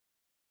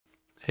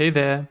Hey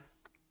there!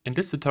 In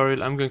this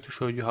tutorial I'm going to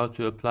show you how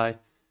to apply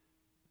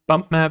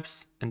bump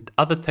maps and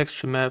other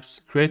texture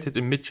maps created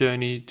in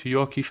Midjourney to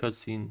your Keyshot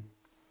scene.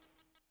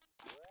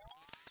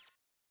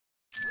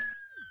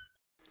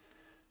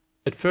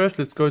 At first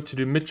let's go to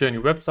the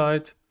Midjourney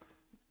website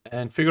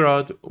and figure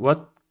out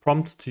what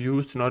prompts to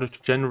use in order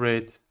to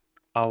generate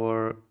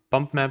our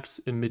bump maps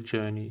in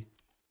Midjourney.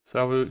 So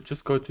I will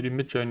just go to the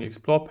Midjourney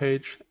Explore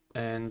page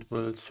and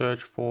will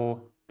search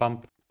for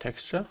bump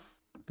texture,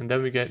 and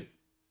then we get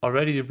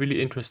already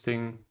really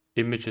interesting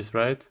images,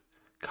 right?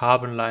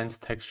 Carbon lines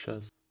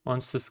textures,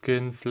 monster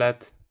skin,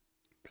 flat,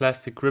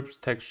 plastic grips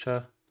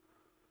texture,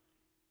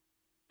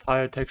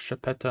 tire texture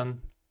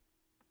pattern.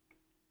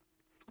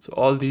 So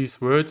all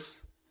these words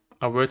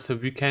are words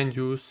that we can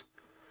use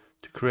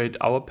to create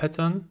our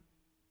pattern.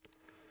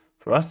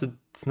 For us,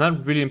 it's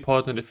not really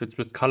important if it's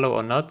with color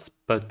or not,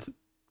 but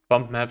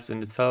bump maps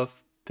in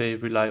itself, they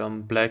rely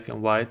on black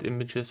and white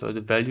images or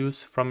the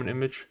values from an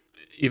image.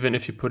 Even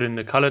if you put in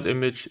a colored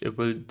image, it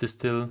will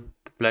distill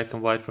the black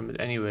and white from it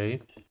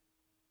anyway.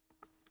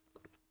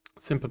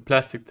 Simple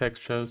plastic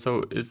texture,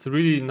 so it's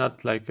really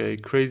not like a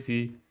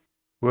crazy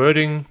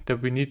wording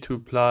that we need to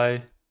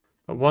apply.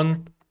 But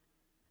one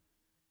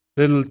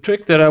little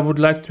trick that I would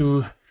like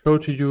to show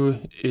to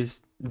you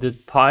is the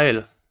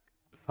tile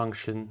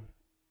function.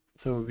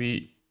 So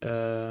we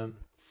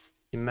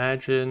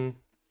imagine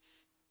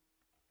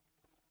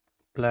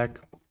black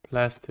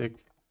plastic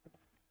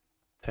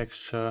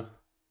texture,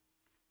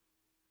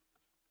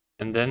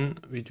 and then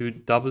we do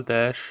double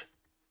dash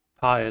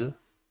tile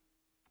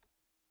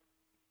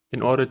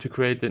in order to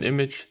create an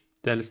image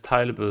that is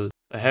tileable.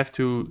 I have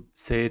to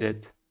say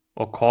that,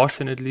 or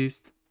caution at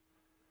least,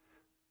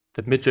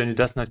 that Midjourney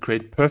does not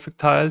create perfect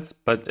tiles,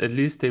 but at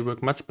least they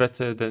work much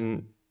better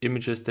than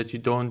images that you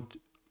don't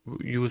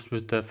use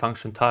with the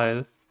function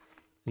tile,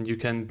 and you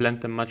can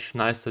blend them much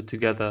nicer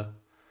together.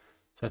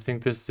 So I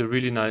think this is a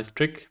really nice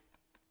trick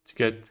to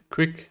get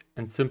quick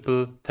and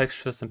simple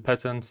textures and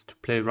patterns to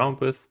play around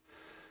with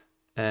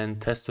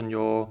and test on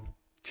your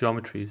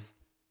geometries.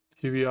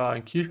 Here we are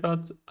in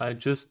Keyshot.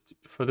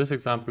 For this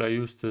example, I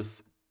used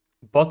this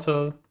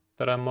bottle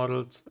that I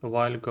modeled a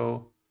while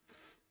ago,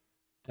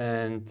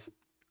 and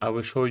I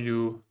will show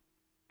you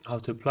how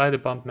to apply the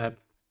bump map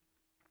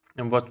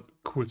and what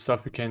cool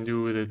stuff we can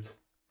do with it.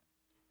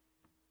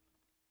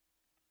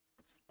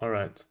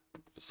 Alright,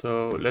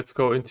 so let's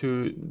go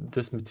into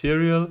this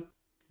material.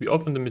 We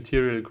open the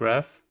material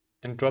graph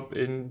and drop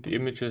in the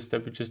images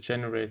that we just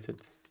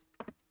generated.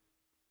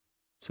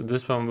 So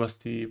this one was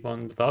the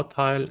one without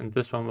tile, and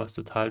this one was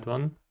the tiled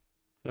one.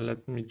 So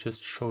let me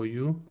just show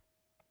you.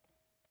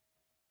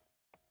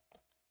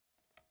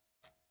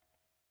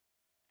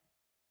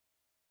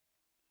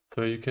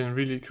 So you can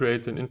really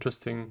create an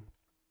interesting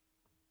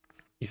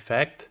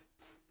effect.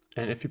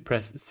 And if you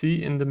press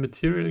C in the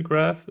material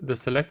graph, the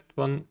selected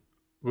one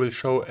will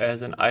show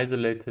as an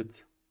isolated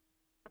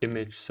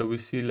image. So we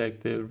see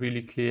like the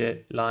really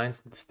clear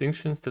lines and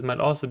distinctions. That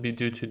might also be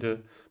due to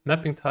the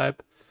mapping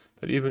type.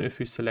 But even if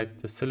we select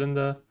the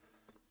cylinder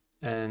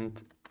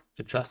and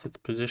adjust its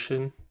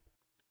position,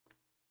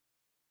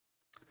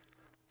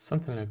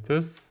 something like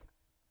this.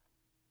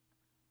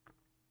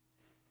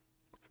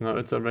 So now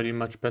it's already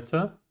much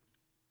better.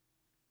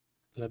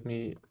 Let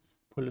me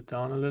pull it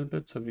down a little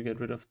bit so we get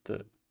rid of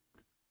the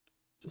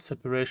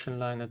separation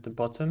line at the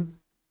bottom.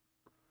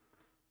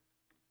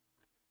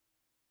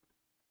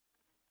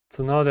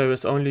 So now there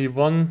is only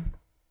one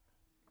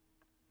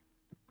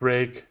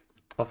break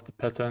of the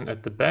pattern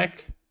at the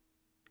back.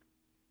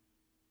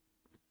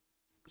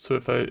 So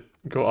if I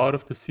go out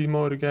of the C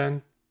mode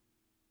again,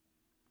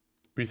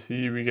 we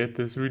get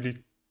this really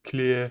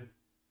clear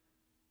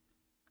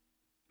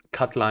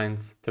cut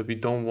lines that we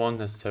don't want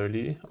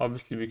necessarily.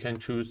 Obviously we can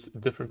choose a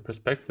different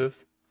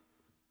perspective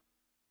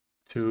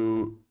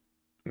to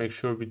make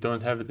sure we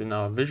don't have it in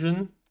our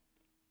vision.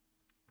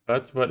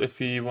 But what if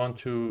we want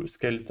to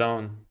scale it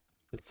down,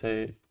 let's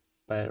say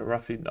by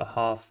roughly a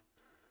half,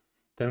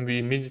 then we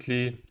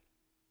immediately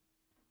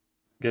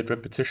get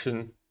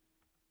repetition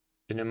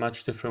in a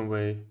much different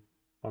way.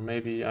 Or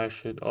maybe I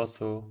should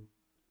also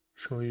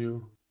show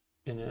you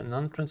in a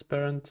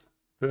non-transparent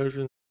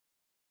version.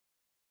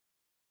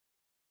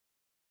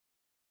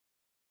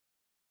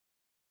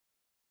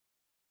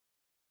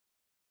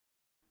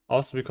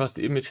 Also because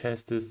the image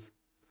has this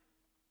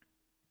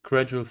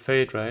gradual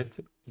fade, right?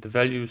 The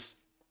values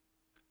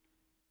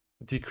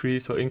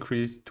decrease or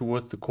increase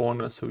towards the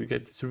corner, so we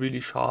get these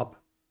really sharp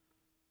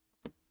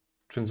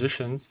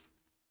transitions.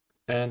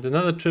 And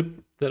another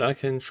tip that I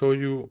can show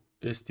you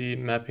is the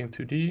mapping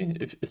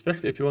 2D.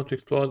 Especially if you want to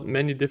explore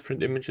many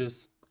different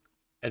images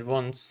at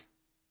once,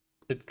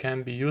 it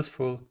can be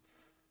useful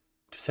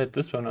to set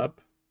this one up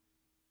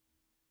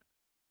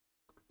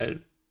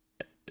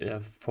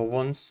for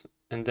once,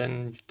 and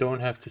then you don't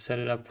have to set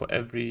it up for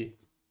every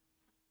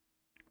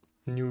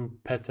new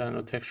pattern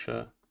or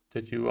texture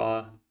that you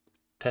are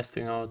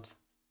testing out.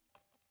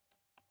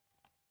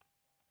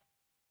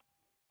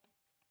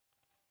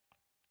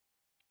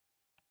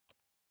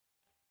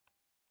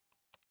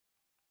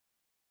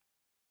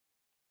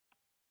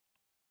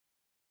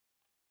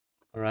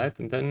 All right,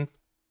 and then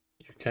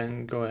you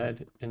can go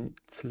ahead and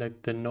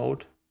select the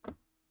node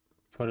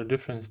for the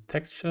different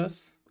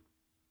textures,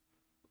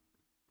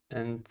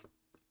 and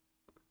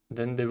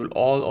then they will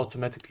all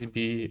automatically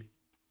be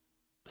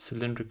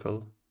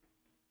cylindrical.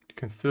 You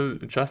can still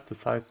adjust the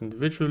size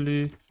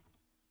individually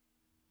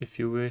if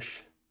you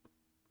wish.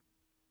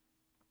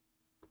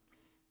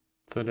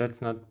 So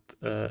that's not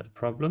a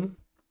problem.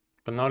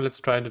 But now let's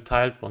try the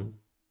tiled one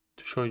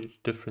to show you the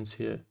difference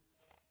here.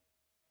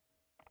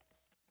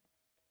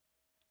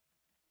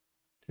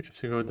 You have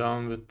to go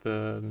down with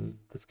the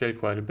scale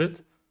quite a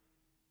bit.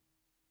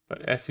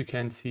 But as you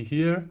can see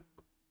here,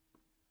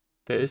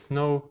 there is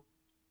no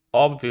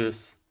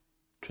obvious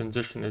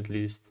transition, at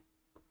least.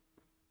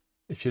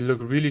 If you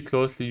look really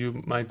closely,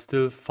 you might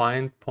still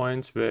find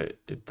points where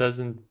it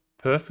doesn't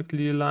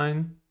perfectly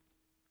align.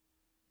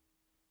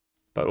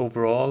 But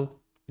overall,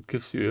 it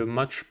gives you a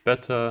much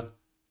better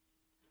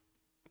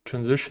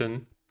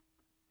transition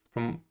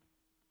from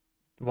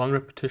one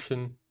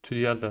repetition to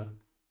the other.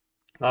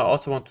 Now I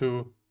also want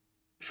to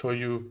show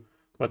you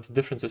what the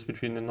difference is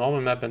between a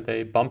normal map and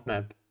a bump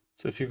map.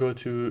 So if you go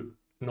to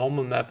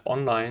normal map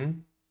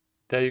online,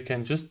 there you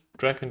can just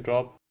drag and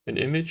drop an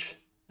image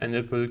and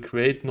it will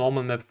create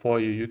normal map for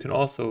you. You can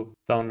also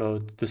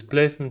download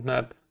displacement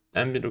map,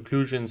 ambient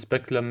occlusion,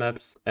 specular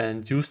maps,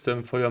 and use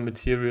them for your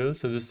material.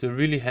 So this is a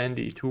really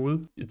handy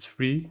tool. It's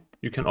free.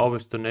 You can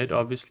always donate,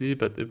 obviously,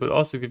 but it will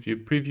also give you a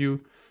preview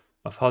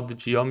of how the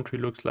geometry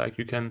looks like.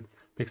 You can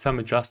make some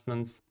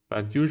adjustments,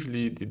 but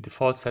usually the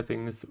default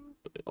setting is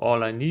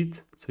all I need.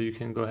 So you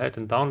can go ahead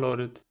and download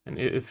it. And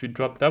if you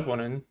drop that one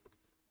in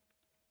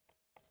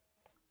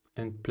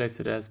and place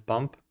it as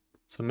bump,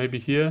 so maybe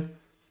here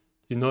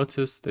you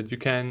notice that you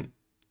can,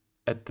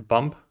 at the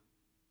bump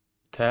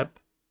tab,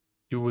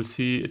 you will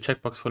see a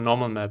checkbox for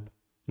normal map.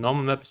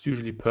 Normal map is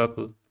usually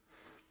purple.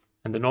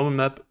 And the normal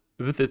map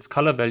with its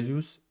color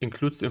values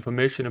includes the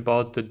information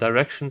about the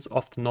directions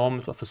of the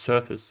normals of a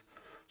surface.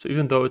 So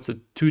even though it's a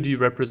 2D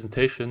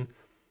representation,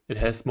 it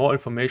has more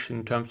information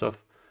in terms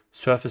of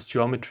surface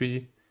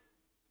geometry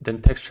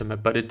than texture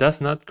map, but it does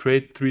not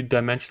create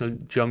three-dimensional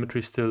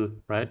geometry still,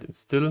 right? It's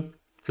still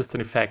just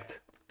an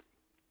effect.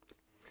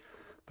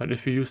 But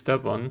if you use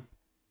that one,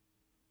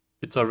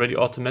 it's already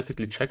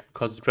automatically checked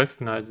because it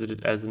recognizes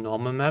it as a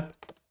normal map.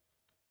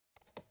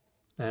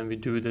 And we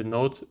do the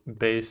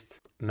node-based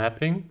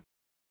mapping.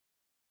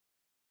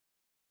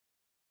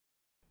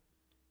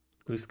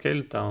 We scale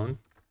it down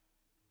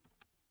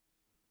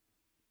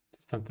to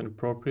something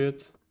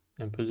appropriate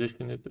and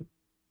position it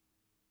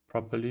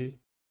properly.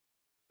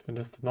 So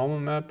that's the normal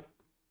map.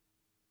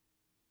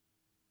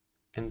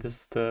 And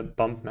this is the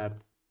bump map.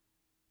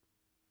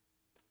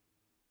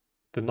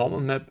 The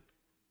normal map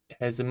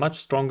has a much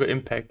stronger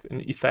impact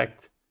and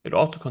effect. It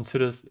also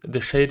considers the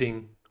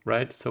shading,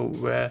 right? So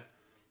where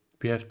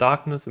we have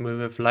darkness and where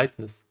we have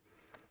lightness,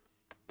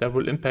 that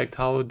will impact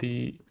how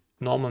the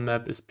normal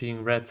map is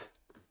being read.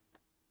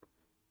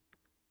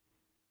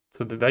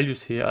 So the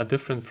values here are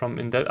different from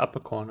in that upper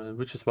corner,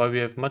 which is why we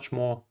have much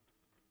more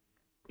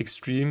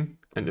extreme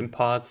and in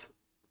part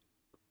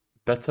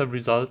better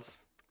results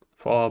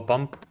for our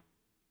bump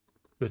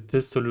with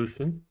this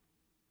solution.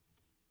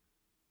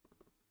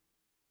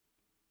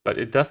 But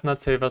it does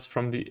not save us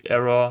from the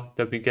error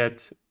that we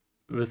get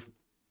with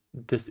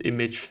this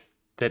image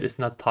that is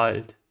not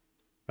tiled,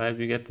 right?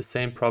 We get the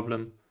same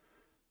problem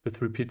with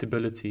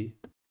repeatability.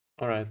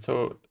 All right,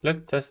 so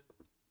let's test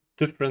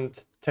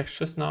different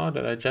textures now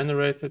that I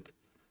generated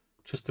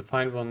just to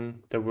find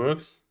one that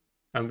works.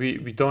 And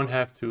we don't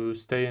have to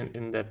stay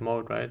in that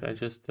mode, right? I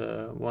just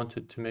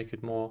wanted to make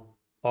it more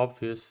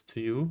obvious to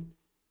you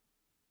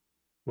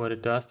what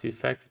it does, the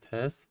effect it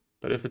has.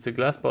 But if it's a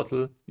glass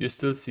bottle, you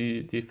still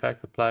see the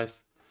effect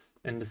applies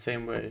in the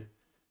same way.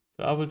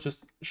 So I will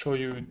just show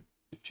you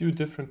a few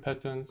different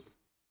patterns.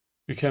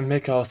 We can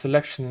make our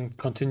selection and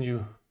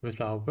continue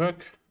with our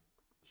work.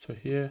 So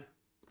here,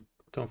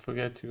 don't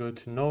forget to go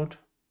to node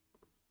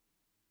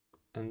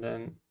and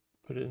then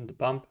put it in the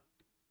bump.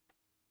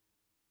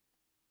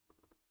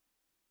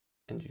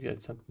 And you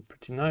get something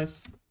pretty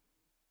nice.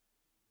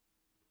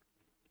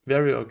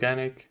 Very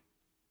organic.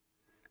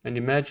 And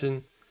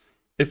imagine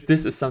if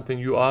this is something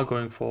you are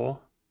going for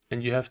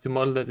and you have to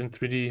model that in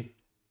 3D,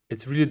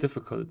 it's really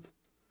difficult.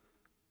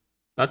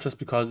 Not just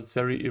because it's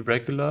very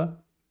irregular,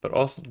 but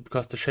also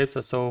because the shapes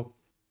are so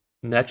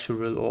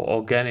natural or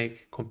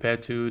organic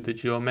compared to the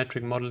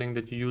geometric modeling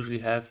that you usually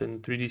have in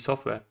 3D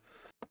software.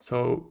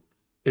 So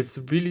it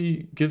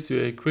really gives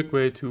you a quick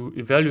way to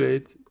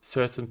evaluate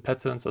certain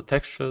patterns or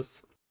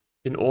textures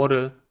in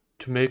order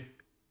to make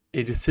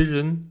a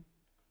decision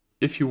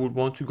if you would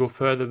want to go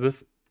further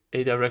with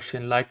a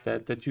direction like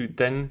that you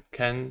then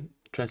can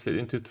translate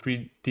into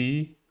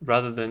 3D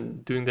rather than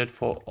doing that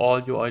for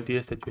all your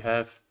ideas that you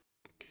have.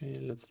 Okay,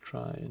 let's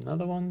try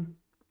another one.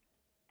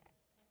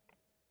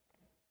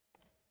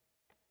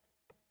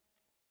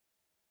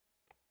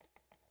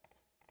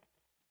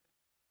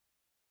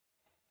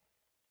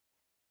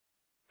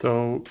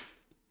 So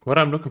what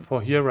I'm looking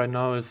for here right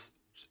now is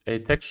a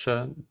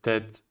texture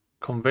that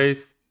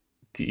conveys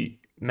the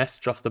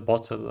message of the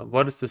bottle.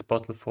 What is this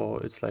bottle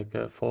for? It's like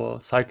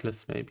for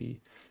cyclists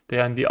maybe. They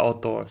are in the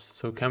outdoors.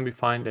 So can we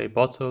find a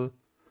bottle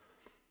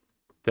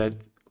that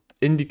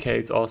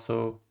indicates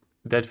also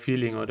that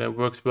feeling, or that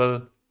works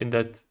well in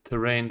that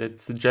terrain, that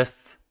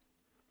suggests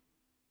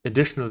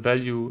additional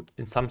value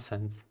in some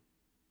sense?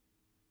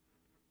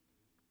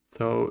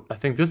 So I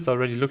think this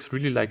already looks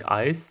really like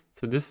ice.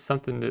 So this is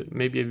something that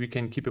maybe we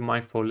can keep in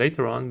mind for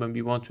later on when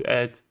we want to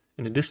add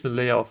an additional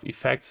layer of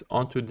effects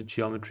onto the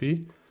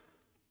geometry.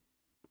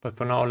 But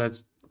for now,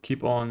 let's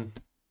keep on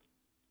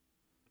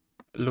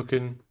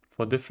looking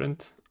for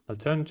different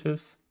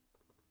alternatives.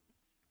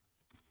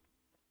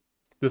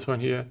 This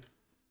one here,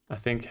 I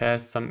think,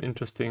 has some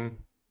interesting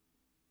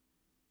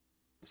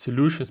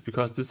solutions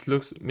because this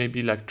looks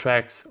maybe like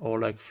tracks or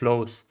like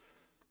flows.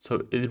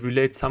 So it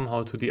relates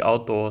somehow to the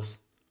outdoors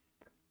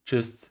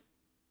just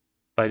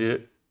by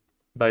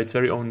its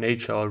very own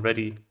nature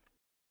already.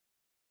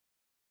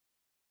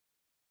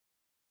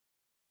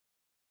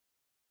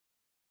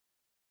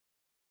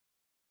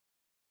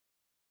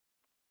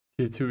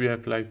 Here too we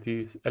have like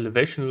these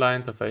elevation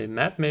lines of a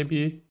map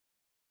maybe.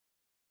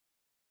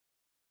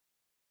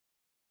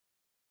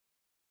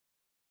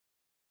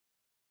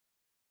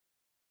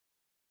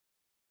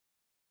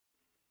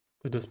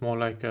 It is more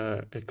like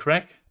a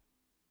crack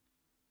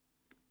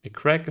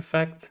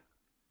effect.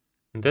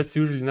 And that's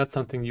usually not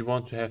something you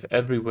want to have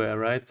everywhere,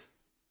 right?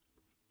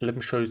 Let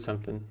me show you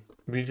something.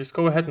 We just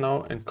go ahead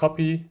now and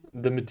copy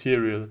the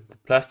material, the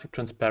plastic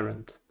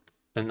transparent.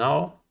 And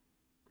now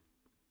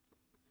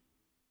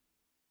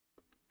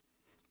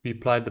we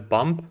apply the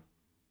bump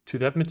to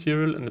that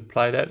material and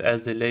apply that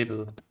as a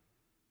label.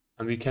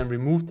 And we can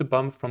remove the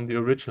bump from the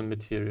original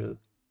material.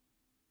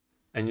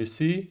 And you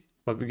see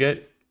what we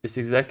get is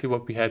exactly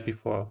what we had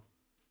before.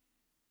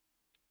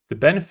 The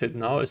benefit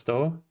now is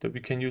though that we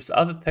can use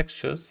other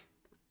textures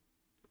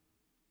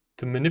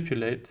to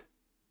manipulate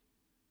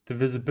the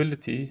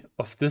visibility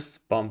of this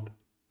bump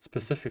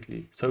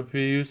specifically. So if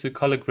we use the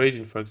color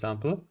gradient, for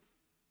example,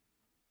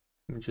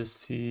 let me just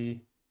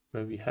see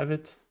where we have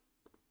it.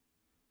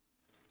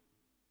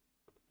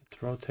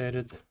 Let's rotate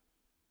it,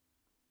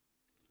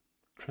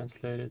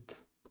 translate it.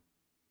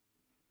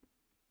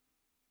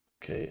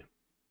 Okay.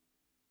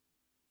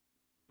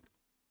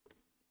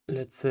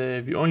 Let's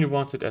say we only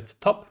want it at the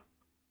top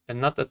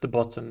and not at the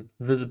bottom,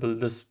 visible,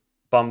 this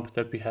bump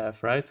that we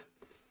have, right?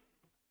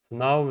 So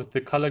now with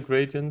the color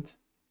gradient,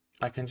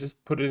 I can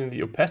just put it in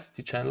the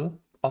opacity channel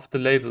of the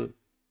label.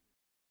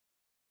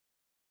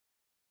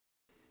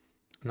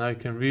 Now you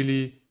can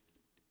really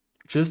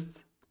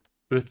just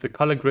with the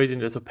color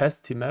gradient as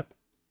opacity map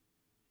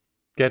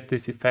get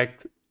this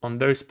effect on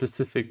very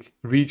specific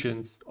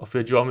regions of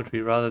your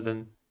geometry rather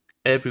than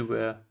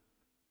everywhere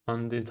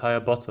on the entire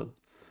bottle.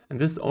 And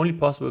this is only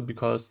possible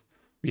because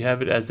we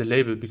have it as a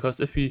label,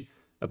 because if we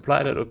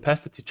apply that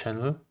opacity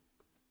channel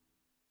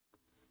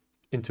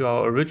into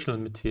our original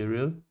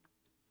material,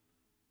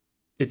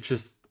 it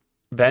just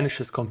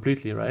vanishes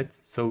completely, right?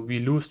 So we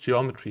lose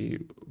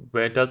geometry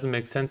where it doesn't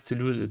make sense to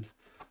lose it.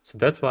 So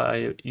that's why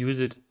I use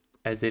it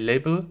as a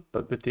label,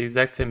 but with the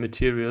exact same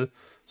material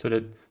so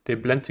that they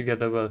blend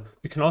together well.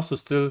 We can also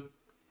still,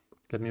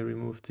 let me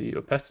remove the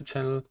opacity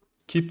channel,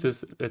 keep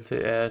this, let's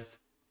say, as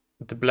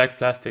the black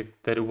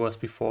plastic that it was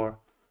before.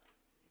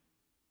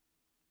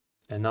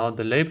 And now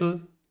the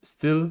label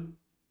still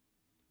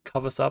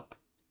covers up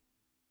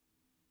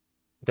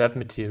that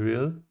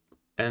material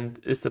and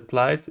is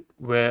applied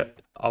where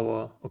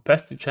our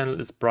opacity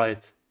channel is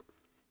bright.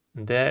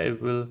 And there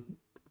it will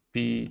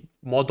be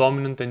more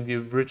dominant than the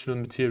original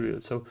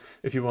material. So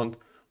if you want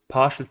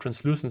partial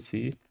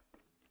translucency,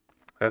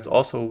 there's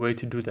also a way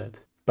to do that.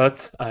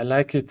 But I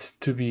like it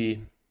to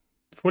be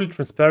fully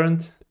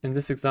transparent in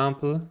this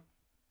example.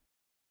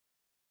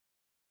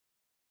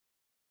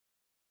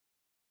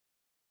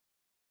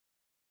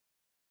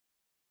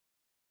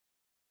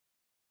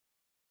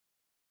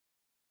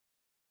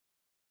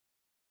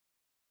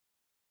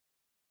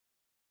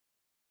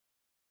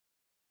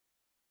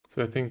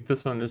 So I think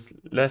this one is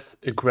less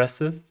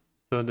aggressive.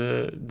 So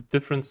the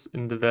difference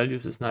in the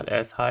values is not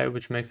as high,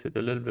 which makes it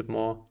a little bit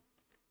more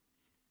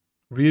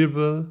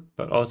readable,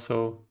 but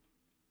also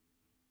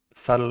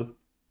subtle.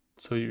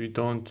 So you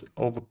don't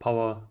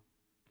overpower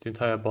the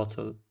entire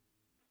bottle.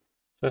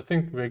 So I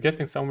think we're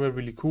getting somewhere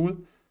really cool.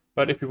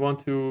 But if we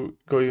want to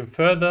go even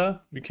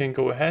further, we can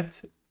go ahead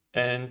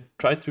and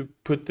try to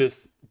put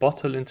this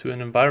bottle into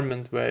an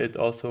environment where it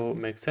also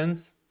makes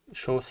sense,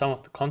 show some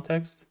of the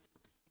context.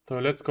 So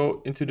let's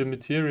go into the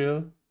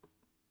material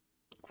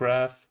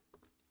graph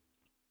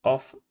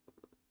of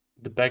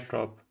the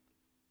backdrop.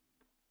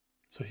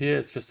 So here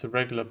it's just a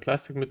regular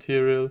plastic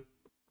material.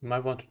 You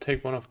might want to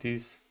take one of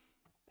these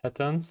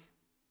patterns,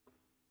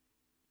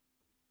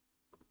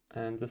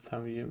 and this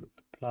time we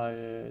apply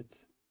it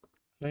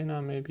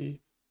planar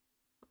maybe.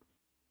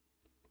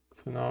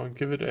 So now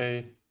give it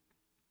a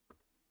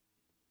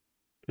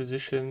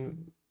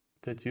position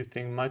that you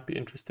think might be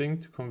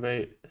interesting to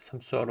convey some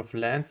sort of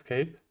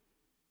landscape.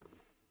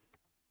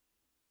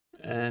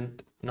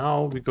 And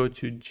now we go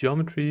to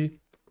geometry,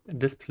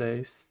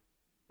 displace,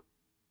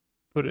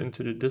 put it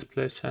into the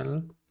displace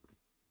channel,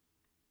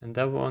 and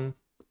that one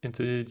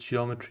into the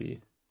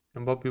geometry.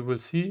 And what we will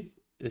see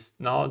is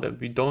now that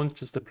we don't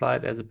just apply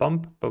it as a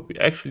bump, but we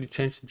actually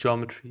change the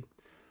geometry.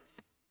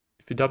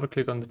 If you double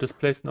click on the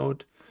displace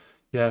node,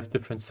 you have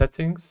different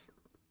settings.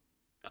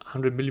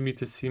 100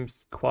 millimeters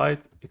seems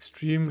quite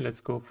extreme.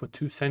 Let's go for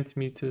 2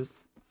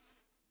 centimeters.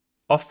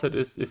 Offset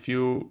is if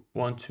you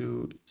want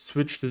to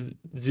switch the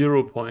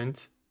 0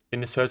 point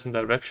in a certain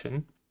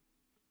direction.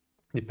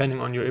 Depending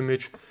on your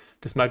image,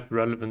 this might be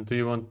relevant. Do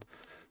you want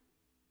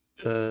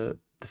the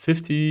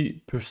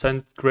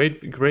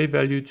 50% gray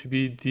value to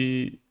be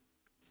the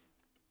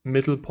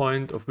middle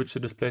point of which the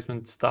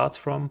displacement starts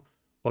from,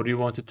 or do you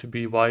want it to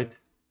be white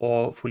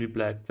or fully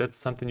black? That's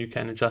something you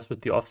can adjust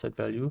with the offset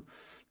value.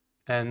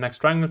 And max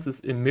triangles is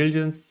in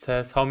millions,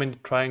 says how many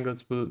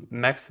triangles will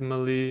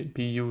maximally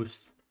be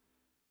used.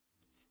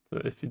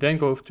 So if you then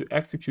go to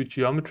execute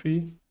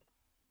geometry,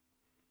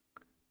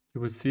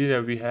 you will see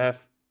that we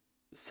have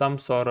some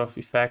sort of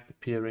effect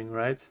appearing,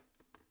 right?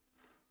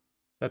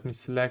 Let me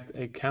select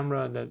a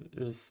camera that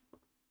is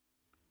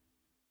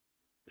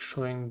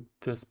showing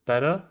this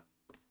better.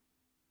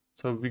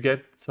 So we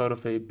get sort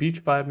of a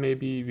beach vibe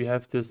maybe. We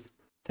have this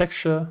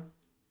texture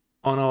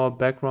on our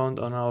background,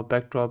 on our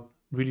backdrop,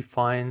 really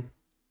fine.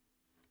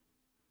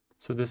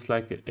 So this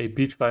like a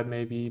beach vibe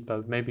maybe,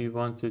 but maybe we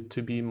want it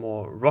to be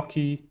more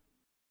rocky.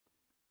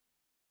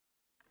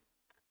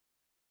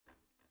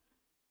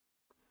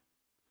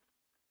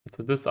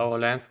 So this is our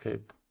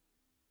landscape.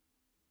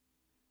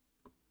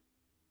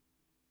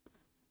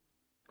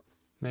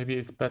 Maybe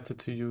it's better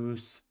to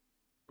use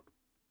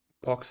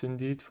box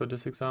indeed for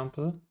this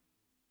example.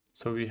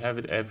 So we have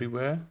it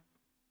everywhere.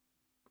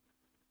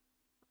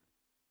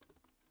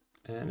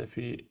 And if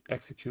we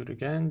execute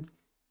again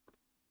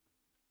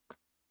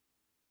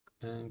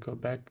and go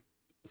back,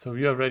 so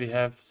we already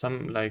have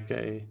some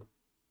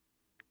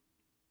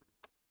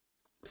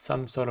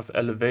sort of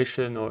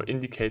elevation, or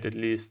indicate at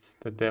least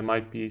that there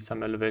might be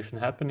some elevation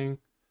happening.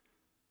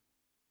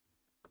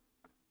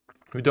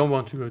 We don't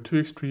want to go too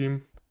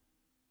extreme,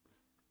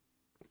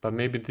 but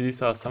maybe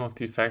these are some of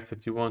the effects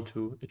that you want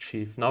to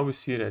achieve. Now we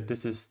see that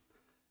this is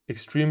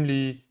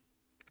extremely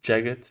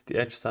jagged. The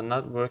edges are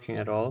not working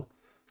at all.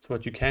 So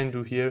what you can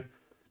do here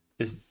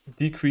is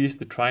decrease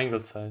the triangle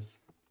size.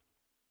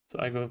 So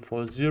I go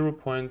for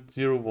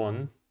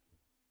 0.01,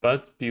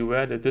 but be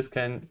aware that this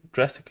can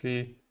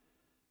drastically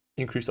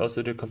increase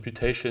also the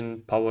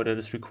computation power that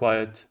is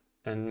required,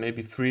 and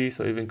maybe freeze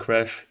or even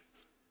crash.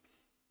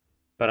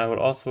 But I will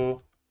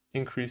also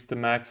increase the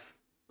max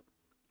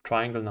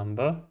triangle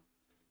number,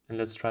 and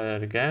let's try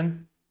that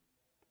again.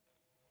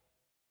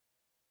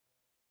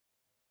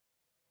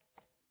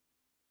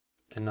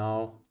 And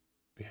now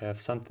we have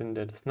something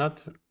that is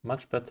not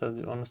much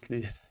better,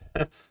 honestly.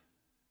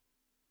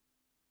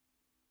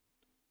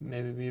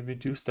 Maybe we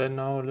reduce that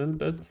now a little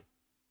bit.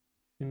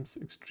 Seems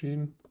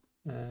extreme,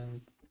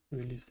 and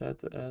we leave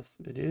that as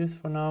it is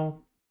for now.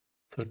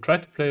 So try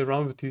to play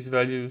around with these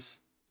values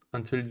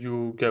until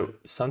you get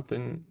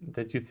something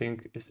that you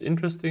think is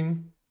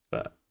interesting,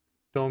 but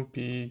don't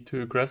be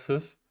too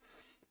aggressive,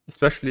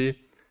 especially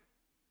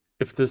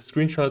if the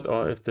screenshot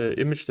or if the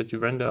image that you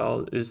render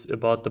out is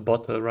about the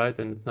bottle, right?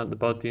 And it's not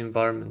about the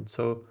environment.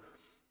 So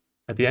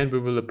at the end, we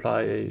will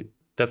apply a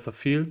depth of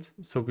field.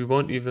 So we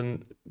won't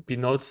even be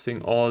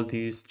noticing all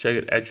these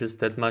jagged edges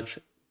that much,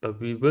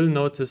 but we will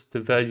notice the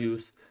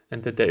values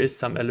and that there is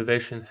some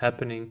elevation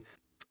happening.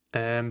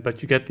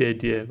 But you get the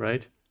idea,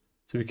 right?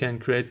 So we can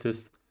create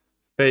this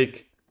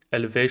fake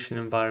elevation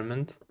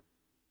environment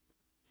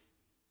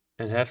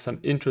and have some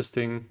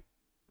interesting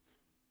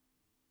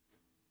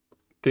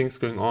things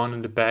going on in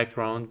the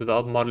background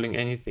without modeling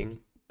anything.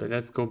 But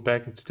let's go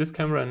back into this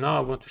camera, and now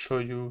I want to show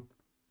you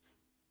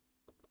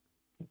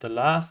the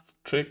last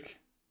trick,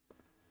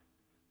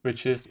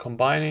 which is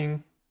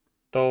combining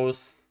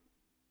those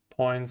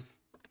points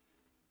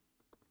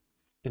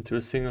into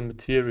a single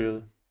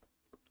material,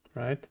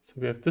 right? So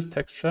we have this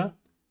texture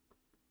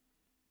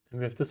and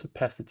we have this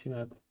opacity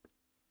map.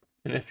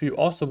 And if you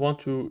also want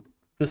to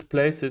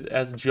displace it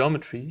as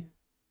geometry,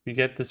 we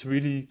get this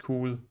really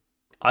cool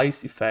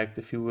ice effect,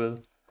 if you will.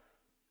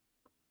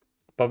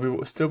 But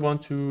we still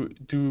want to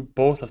do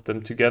both of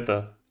them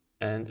together.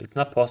 And it's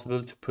not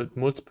possible to put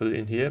multiple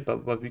in here,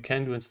 but what we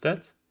can do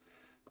instead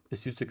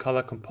is use the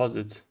color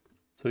composite.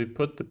 So we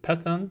put the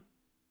pattern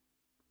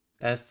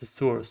as the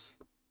source.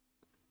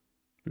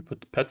 We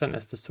put the pattern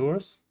as the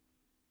source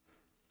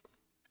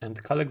and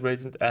the color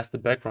gradient as the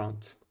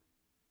background.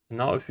 And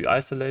now if we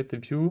isolate the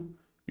view,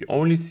 we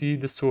only see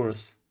the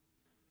source.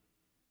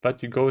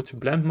 But you go to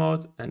blend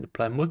mode and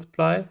apply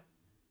multiply,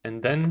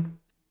 and then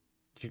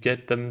you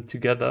get them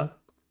together.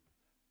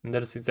 And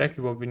that is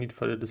exactly what we need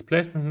for the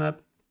displacement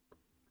map.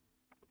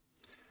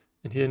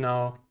 And here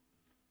now,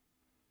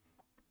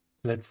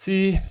 let's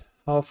see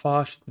how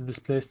far should the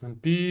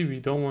displacement be. We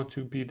don't want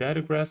to be that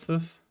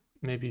aggressive,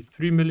 maybe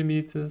 3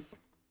 millimeters.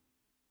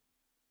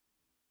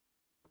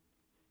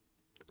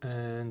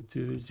 And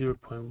do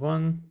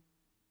 0.1.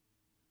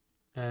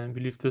 And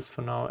we leave this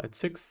for now at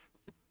 6.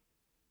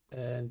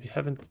 and we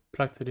haven't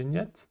plugged it in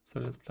yet. So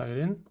let's plug it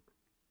in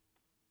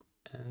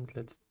and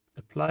let's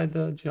apply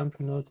the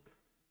geometry node.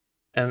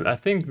 And I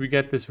think we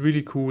get this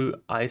really cool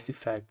ice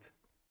effect.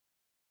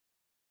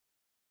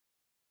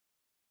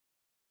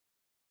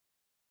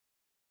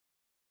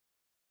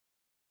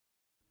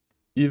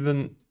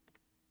 Even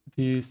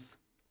these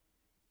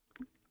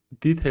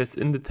details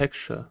in the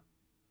texture,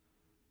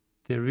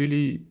 they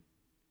really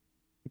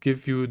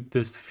give you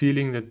this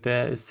feeling that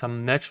there is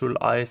some natural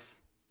ice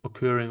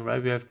occurring,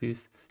 right? We have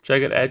these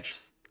jagged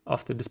edges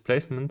of the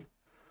displacement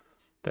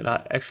that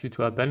are actually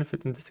to our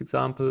benefit in this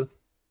example.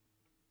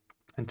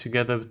 And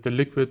together with the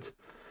liquid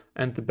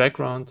and the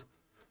background,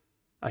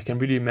 I can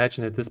really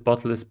imagine that this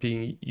bottle is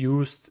being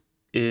used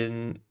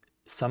in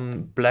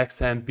some black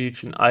sand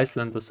beach in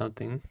Iceland or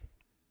something.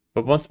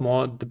 But once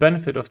more, the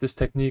benefit of this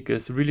technique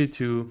is really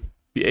to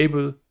be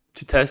able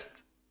to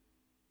test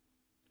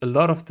a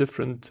lot of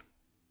different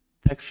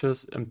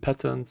textures and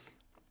patterns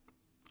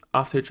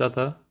after each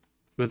other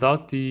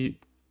without the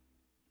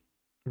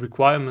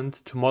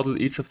requirement to model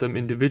each of them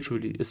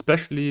individually,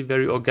 especially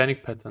very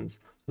organic patterns.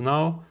 So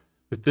now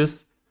with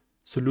this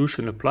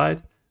solution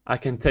applied, I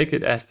can take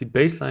it as the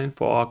baseline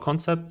for our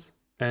concept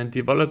and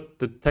develop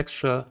the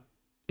texture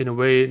in a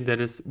way that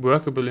is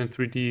workable in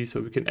 3D, so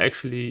we can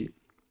actually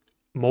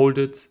mold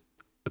it,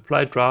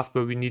 apply draft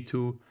where we need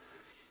to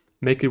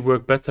make it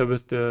work better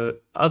with the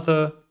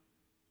other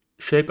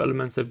shape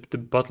elements that the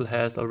bottle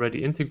has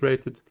already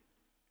integrated.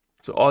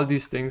 So all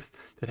these things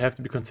that have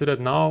to be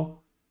considered now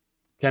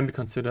can be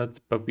considered,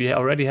 but we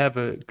already have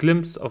a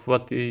glimpse of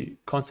what the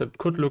concept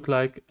could look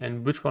like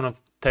and which one of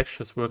the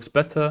textures works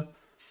better,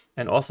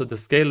 and also the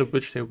scale at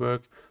which they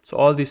work. So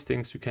all these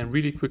things you can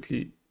really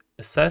quickly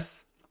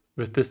assess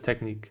with this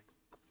technique,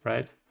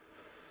 right?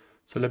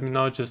 So let me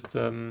now just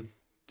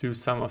do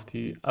some of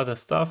the other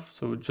stuff.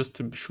 So just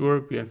to be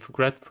sure, we're in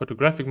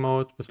photographic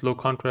mode with low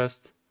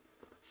contrast.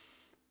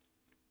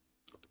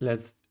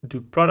 Let's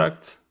do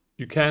product.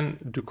 You can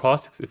do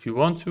caustics if you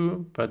want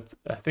to, but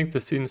I think the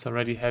scene is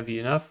already heavy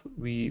enough.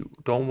 We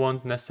don't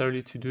want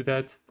necessarily to do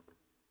that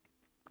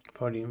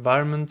for the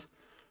environment.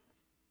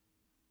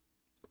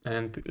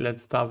 And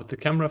let's start with the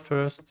camera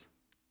first.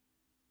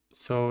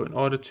 So in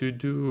order to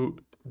do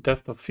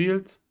depth of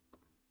field,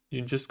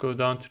 you just go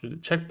down to the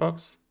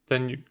checkbox,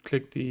 then you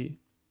click the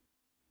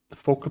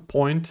focal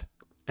point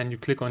and you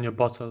click on your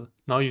bottle.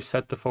 Now you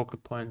set the focal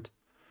point.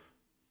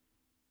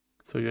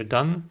 So you're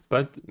done,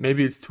 but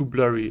maybe it's too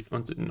blurry.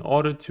 And in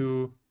order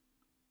to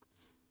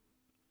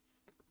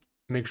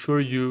make sure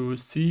you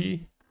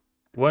see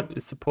what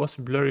is supposed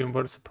to be blurry and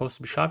what is supposed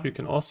to be sharp, you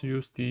can also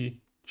use the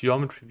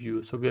geometry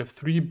view. So we have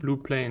 3 blue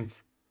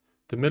planes.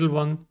 The middle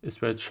one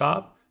is where it's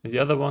sharp, and the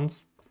other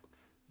ones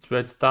is where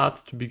it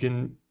starts to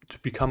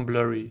become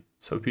blurry.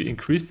 So if we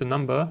increase the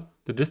number,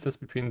 the distance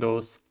between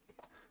those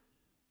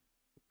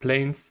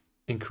planes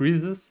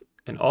increases,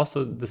 and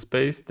also the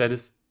space that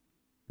is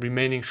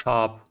remaining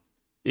sharp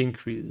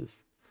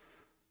increases.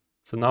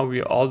 So now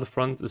all the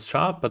front is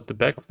sharp, but the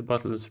back of the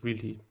bottle is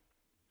really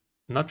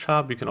not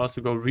sharp. We can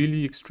also go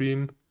really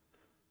extreme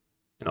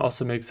and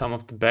also make some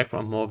of the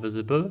background more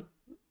visible.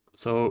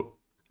 So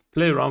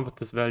play around with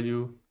this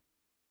value.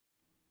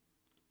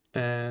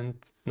 And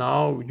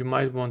now you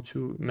might want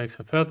to make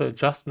some further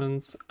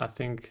adjustments. I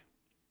think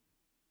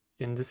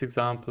in this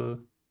example,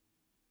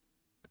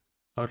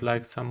 I would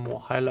like some more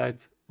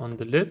highlight on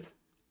the lid.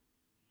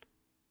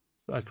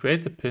 So I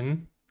create the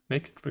pin,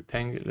 make it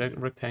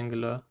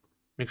rectangular,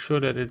 make sure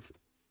that it's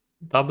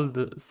double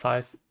the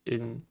size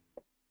in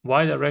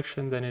Y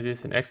direction than it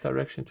is in X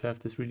direction to have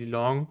this really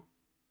long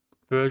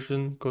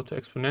version. Go to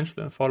exponential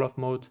and fall off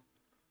mode.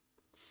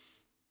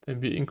 Then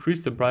we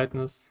increase the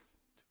brightness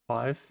to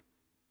 5.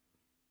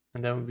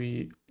 And then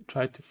we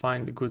try to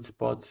find a good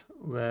spot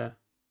where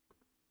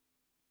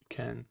we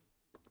can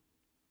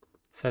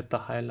set the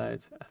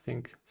highlight. I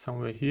think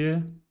somewhere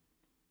here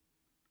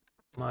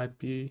might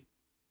be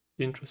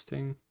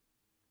interesting.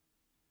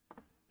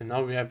 And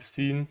now we have a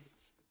scene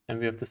and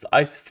we have this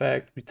ice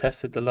effect. We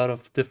tested a lot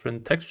of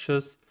different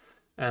textures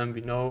and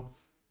we know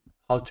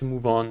how to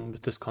move on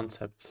with this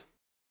concept.